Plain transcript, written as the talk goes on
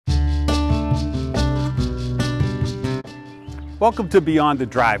Welcome to Beyond the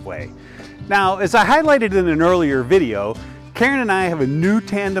Driveway. Now, as I highlighted in an earlier video, Karen and I have a new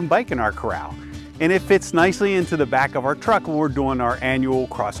tandem bike in our corral, and it fits nicely into the back of our truck when we're doing our annual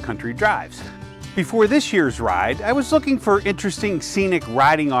cross-country drives. Before this year's ride, I was looking for interesting scenic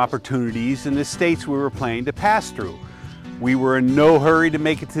riding opportunities in the states we were planning to pass through. We were in no hurry to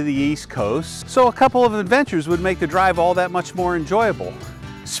make it to the East Coast, so a couple of adventures would make the drive all that much more enjoyable.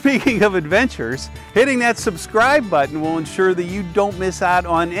 Speaking of adventures, hitting that subscribe button will ensure that you don't miss out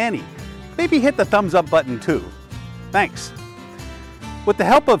on any. Maybe hit the thumbs up button too. Thanks. With the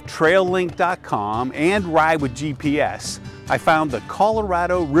help of traillink.com and Ride with GPS, I found the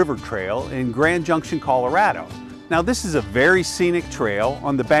Colorado River Trail in Grand Junction, Colorado. Now this is a very scenic trail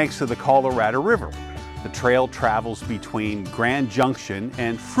on the banks of the Colorado River. The trail travels between Grand Junction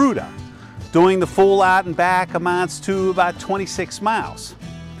and Fruita. Doing the full out and back amounts to about 26 miles.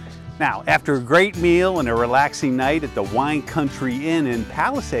 Now, after a great meal and a relaxing night at the Wine Country Inn in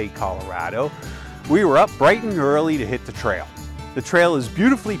Palisade, Colorado, we were up bright and early to hit the trail. The trail is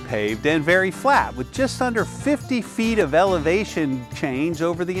beautifully paved and very flat, with just under 50 feet of elevation change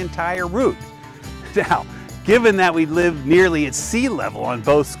over the entire route. Now, given that we live nearly at sea level on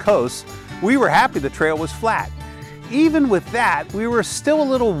both coasts, we were happy the trail was flat. Even with that, we were still a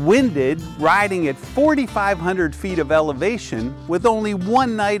little winded riding at 4,500 feet of elevation with only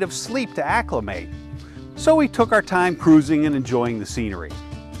one night of sleep to acclimate. So we took our time cruising and enjoying the scenery.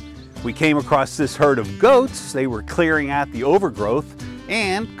 We came across this herd of goats. They were clearing out the overgrowth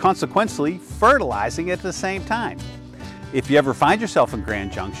and consequently fertilizing at the same time. If you ever find yourself in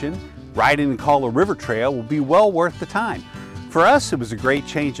Grand Junction, riding the Colorado River Trail will be well worth the time. For us, it was a great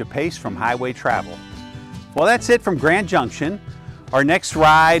change of pace from highway travel. Well, that's it from Grand Junction. Our next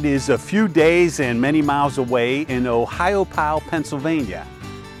ride is a few days and many miles away in Ohiopyle, Pennsylvania.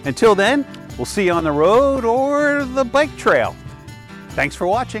 Until then, we'll see you on the road or the bike trail. Thanks for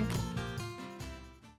watching.